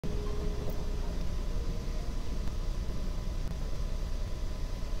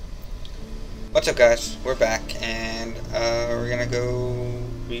What's up, guys? We're back, and we're gonna go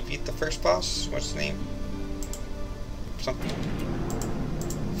rebeat the first boss. What's the name? Something.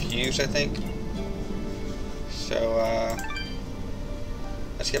 Fuse, I think. So,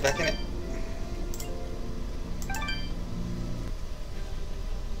 let's get back in it.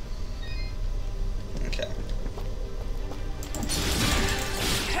 Okay.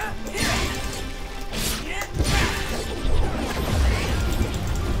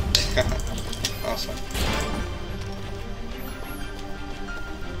 Awesome.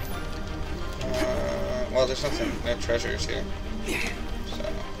 Well, there's no treasures here. So,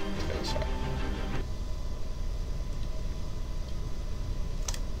 let's go this way.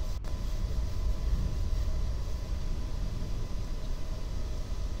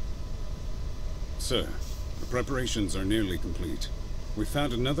 Sir, the preparations are nearly complete. We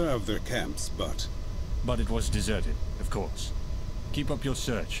found another of their camps, but it was deserted, of course. Keep up your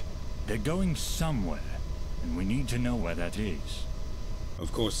search. They're going somewhere, and we need to know where that is.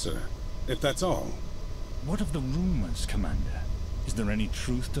 Of course, sir. If that's all. What of the rumors, Commander? Is there any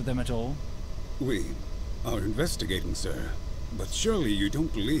truth to them at all? We are investigating, sir. But surely you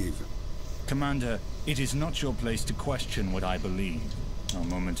don't believe... Commander, it is not your place to question what I believe. Our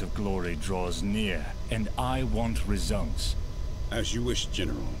moment of glory draws near, and I want results. As you wish,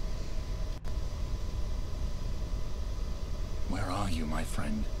 General. Where are you, my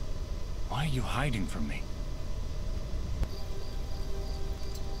friend? Why are you hiding from me?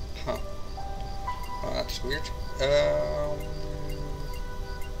 Huh. Well, that's weird.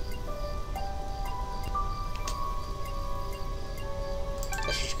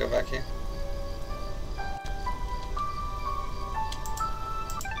 Let's just go back here.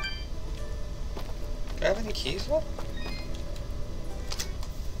 Do I have any keys left?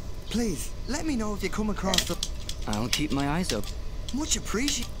 Please, let me know if you come across the... I'll keep my eyes open. Much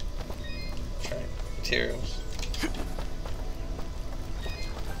appreciated. Okay, materials.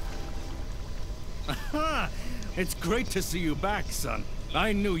 Aha! It's great to see you back, son.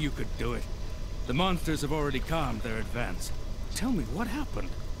 I knew you could do it. The monsters have already calmed their advance. Tell me, what happened?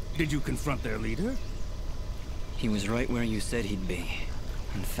 Did you confront their leader? He was right where you said he'd be.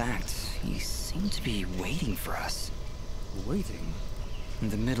 In fact, he seemed to be waiting for us. Waiting? In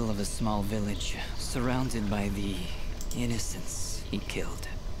the middle of a small village, surrounded by the innocents he killed.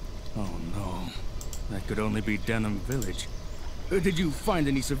 Oh no. That could only be Denham Village. Did you find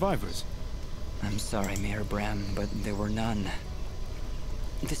any survivors? I'm sorry, Mayor Bram, but there were none.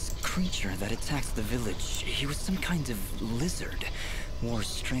 This creature that attacked the village, he was some kind of lizard. Wore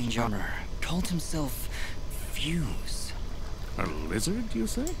strange armor. Called himself Fuse. A lizard, you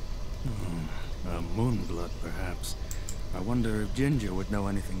say? A moonblood, perhaps. I wonder if Ginger would know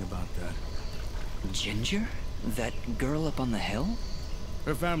anything about that. Ginger? That girl up on the hill?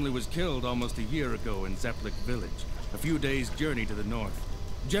 Her family was killed almost a year ago in Zepplik village, a few days' journey to the north.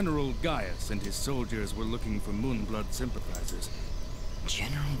 General Gaius and his soldiers were looking for Moonblood sympathizers.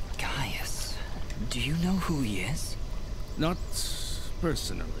 General Gaius? Do you know who he is? Not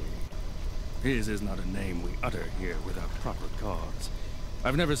personally. His is not a name we utter here without proper cause.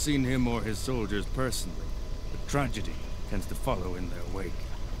 I've never seen him or his soldiers personally, but tragedy tends to follow in their wake.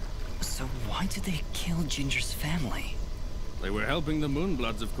 So why did they kill Ginger's family? They were helping the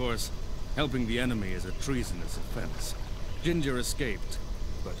Moonbloods, of course. Helping the enemy is a treasonous offense. Ginger escaped,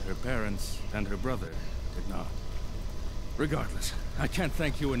 but her parents and her brother did not. Regardless, I can't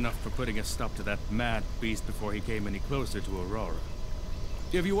thank you enough for putting a stop to that mad beast before he came any closer to Aurora.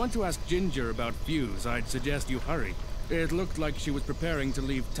 If you want to ask Ginger about Fuse, I'd suggest you hurry. It looked like she was preparing to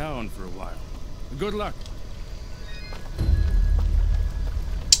leave town for a while. Good luck.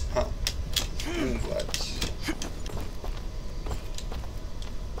 Huh. Moonbloods.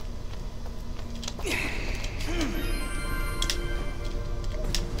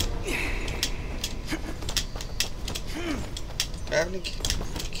 Do I have any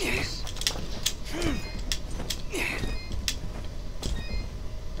keys?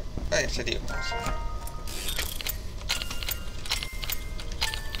 Oh, yes, I do.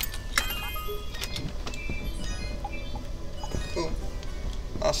 Cool.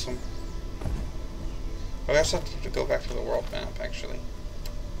 Awesome. I also have to go back to the world map, actually.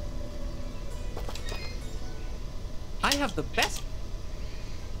 I have the best.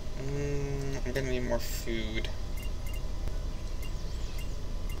 I'm gonna need more food.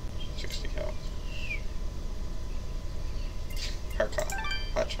 60 health.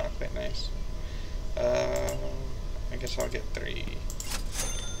 Hot chocolate, nice. I guess I'll get 3.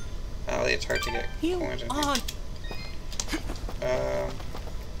 It's hard to get coins.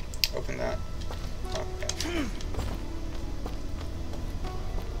 Open that. Okay.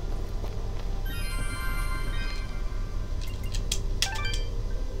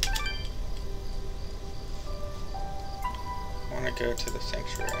 go to the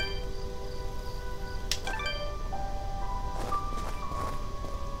sanctuary.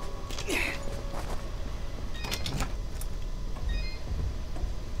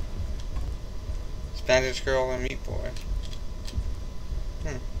 Bandage girl and meat boy.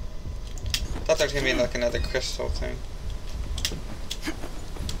 Thought there was gonna be like another crystal thing.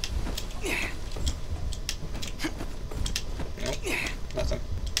 Nope, nothing.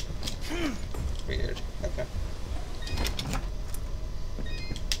 Weird. Okay.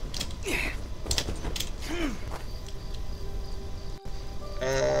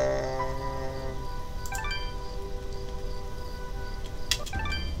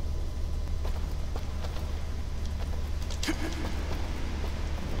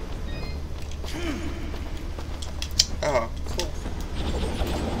 Oh, cool.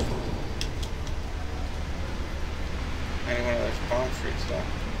 I need one of those bomb fruits though.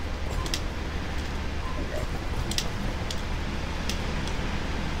 Okay.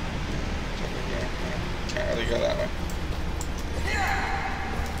 It's over here. Yeah. Can't really go that way.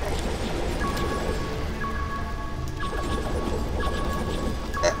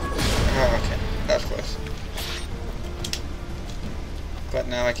 Oh, okay. That was close. But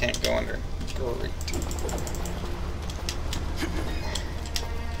now I can't go under. Great.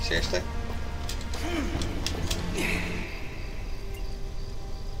 Seriously?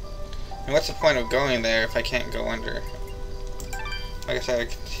 And what's the point of going there if I can't go under? Like I said, I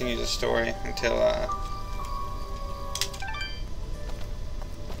continue the story until, let's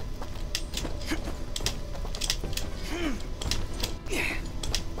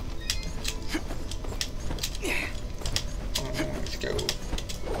go.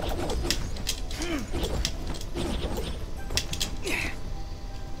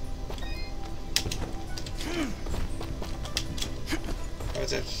 What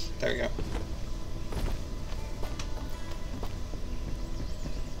is it? There we go.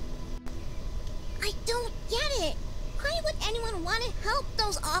 I don't get it. Why would anyone want to help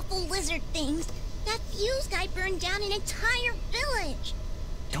those awful lizard things? That fuse guy burned down an entire village.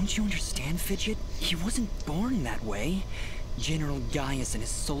 Don't you understand, Fidget? He wasn't born that way. General Gaius and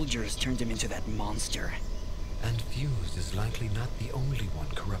his soldiers turned him into that monster. And Fuse is likely not the only one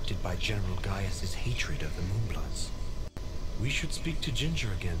corrupted by General Gaius's hatred of the Moonbloods. We should speak to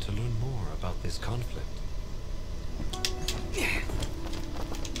Ginger again to learn more about this conflict.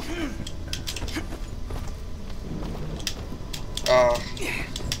 Oh,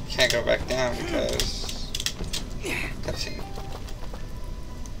 can't go back down because cutscene.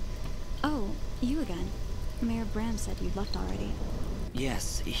 Oh, you again. Mayor Bram said you'd left already.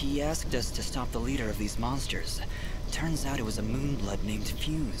 Yes, he asked us to stop the leader of these monsters. Turns out it was a Moonblood named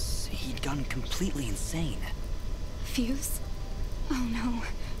Fuse. He'd gone completely insane. Fuse? Oh no.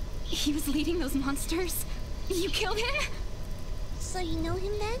 He was leading those monsters? You killed him? So you know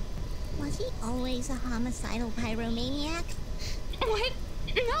him then? Was he always a homicidal pyromaniac? What?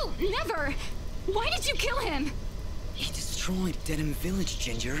 No, never! Why did you kill him? He destroyed Dedham Village,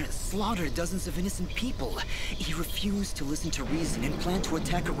 Ginger, slaughtered dozens of innocent people. He refused to listen to reason and planned to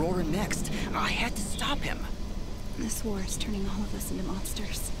attack Aurora next. I had to stop him. This war is turning all of us into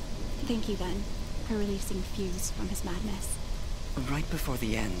monsters. Thank you, then, for releasing Fuse from his madness. Right before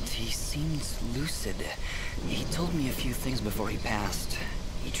the end, he seemed lucid. He told me a few things before he passed.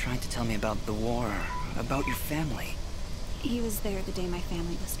 He tried to tell me about the war, about your family. He was there the day my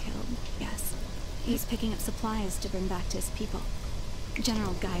family was killed, yes. He's picking up supplies to bring back to his people.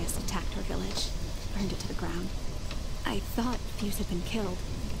 General Gaius attacked our village, burned it to the ground. I thought Fuse had been killed.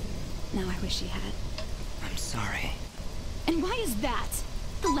 Now I wish he had. I'm sorry. And why is that?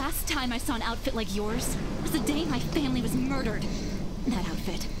 The last time I saw an outfit like yours was the day my family was murdered. That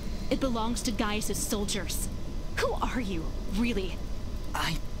outfit, it belongs to Gaius' soldiers. Who are you, really?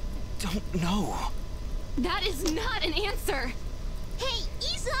 I don't know. That is not an answer! Hey,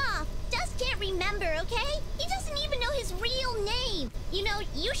 ease off! Dust can't remember, okay? He doesn't even know his real name. You know,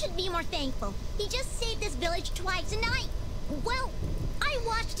 you should be more thankful. He just saved this village twice, and well, I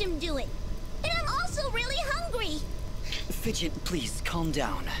watched him do it. And I'm also really hungry. Fidget, please, calm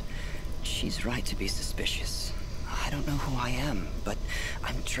down. She's right to be suspicious. I don't know who I am, but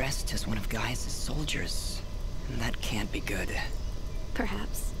I'm dressed as one of Gaius' soldiers. And that can't be good.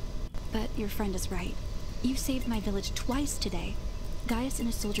 Perhaps. But your friend is right. You saved my village twice today. Gaius and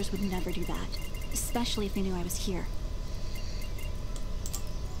his soldiers would never do that, especially if they knew I was here.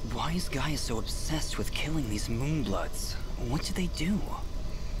 Why is Gaius so obsessed with killing these Moonbloods? What do they do?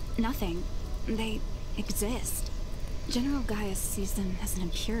 Nothing. They exist. General Gaius sees them as an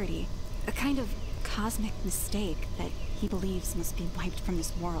impurity, a kind of cosmic mistake that he believes must be wiped from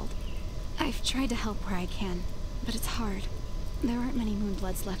this world. I've tried to help where I can, but it's hard. There aren't many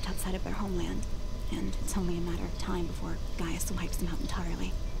Moonbloods left outside of their homeland, and it's only a matter of time before Gaius wipes them out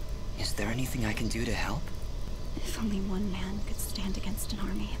entirely. Is there anything I can do to help? If only one man could stand against an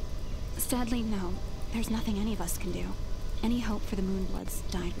army. Sadly, no. There's nothing any of us can do. Any hope for the Moonbloods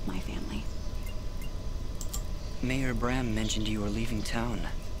died with my family. Mayor Bram mentioned you were leaving town.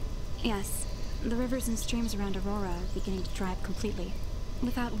 Yes. The rivers and streams around Aurora are beginning to dry up completely.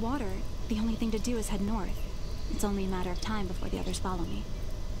 Without water, the only thing to do is head north. It's only a matter of time before the others follow me.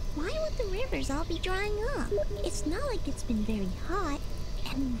 Why would the rivers all be drying up? It's not like it's been very hot.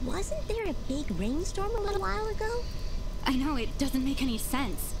 And wasn't there a big rainstorm a little while ago? I know, it doesn't make any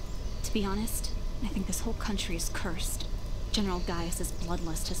sense. To be honest, I think this whole country is cursed. General Gaius's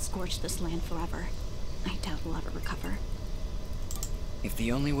bloodlust has scorched this land forever. I doubt we'll ever recover. If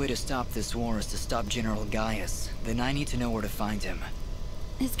the only way to stop this war is to stop General Gaius, then I need to know where to find him.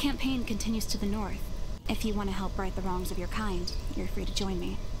 His campaign continues to the north. If you want to help right the wrongs of your kind, you're free to join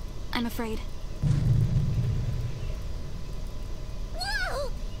me. I'm afraid.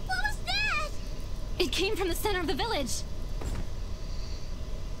 Whoa! What was that? It came from the center of the village!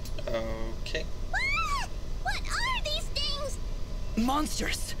 Okay. Ah! What are these things?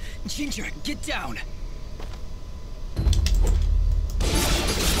 Monsters! Ginger, get down!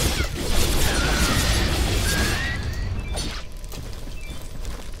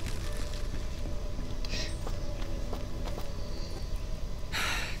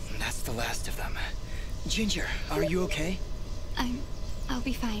 That's the last of them. Ginger, are you okay? I'll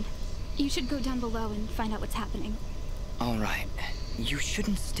be fine. You should go down below and find out what's happening. All right. You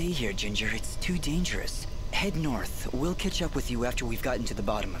shouldn't stay here, Ginger. It's too dangerous. Head north. We'll catch up with you after we've gotten to the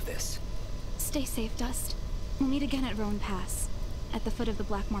bottom of this. Stay safe, Dust. We'll meet again at Roan Pass, at the foot of the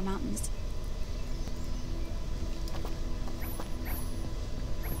Blackmore Mountains.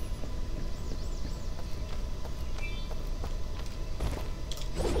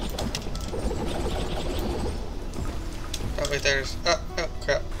 Oh wait, there's... Oh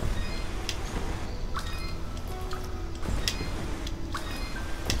crap.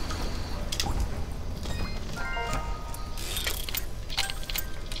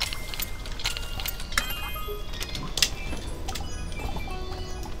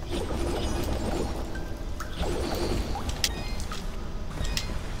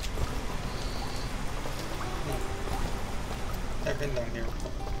 I've been down here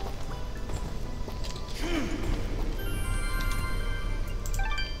before.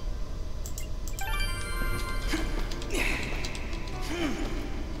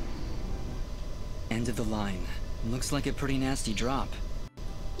 End of the line. Looks like a pretty nasty drop.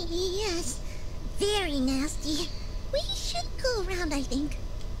 Yes, very nasty. We should go around, I think.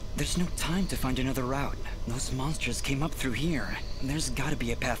 There's no time to find another route. Those monsters came up through here. There's gotta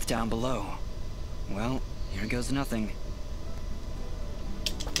be a path down below. Well, here goes nothing.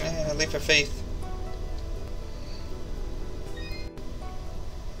 Leap of faith.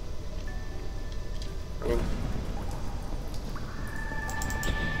 Whoa.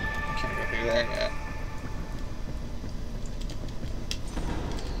 Can't go through there yet.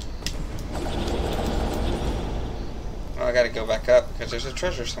 Oh, I gotta go back up because there's a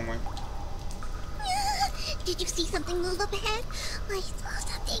treasure somewhere. Did you see something move up ahead? I saw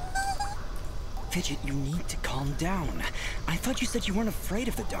something move. Fidget, you need to calm down. I thought you said you weren't afraid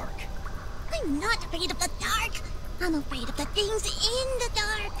of the dark. I'm not afraid of the dark. I'm afraid of the things in the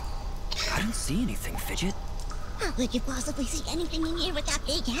dark. I don't see anything, Fidget. How could you possibly see anything in here with that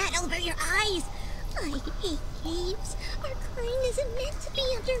big hat over your eyes? I hate caves. Our kind isn't meant to be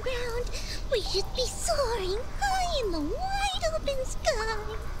underground. We should be soaring high in the wide open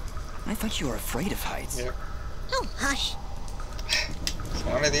sky. I thought you were afraid of heights. Yep. Oh, hush. It's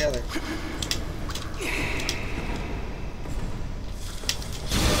one or the other.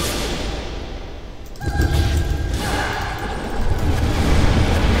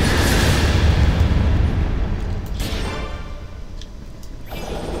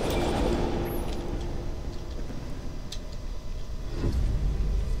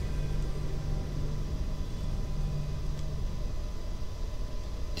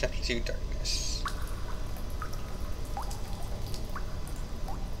 Chapter 2, Darkness.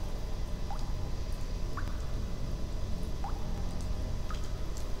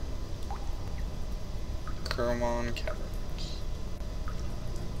 Kermon Cavern.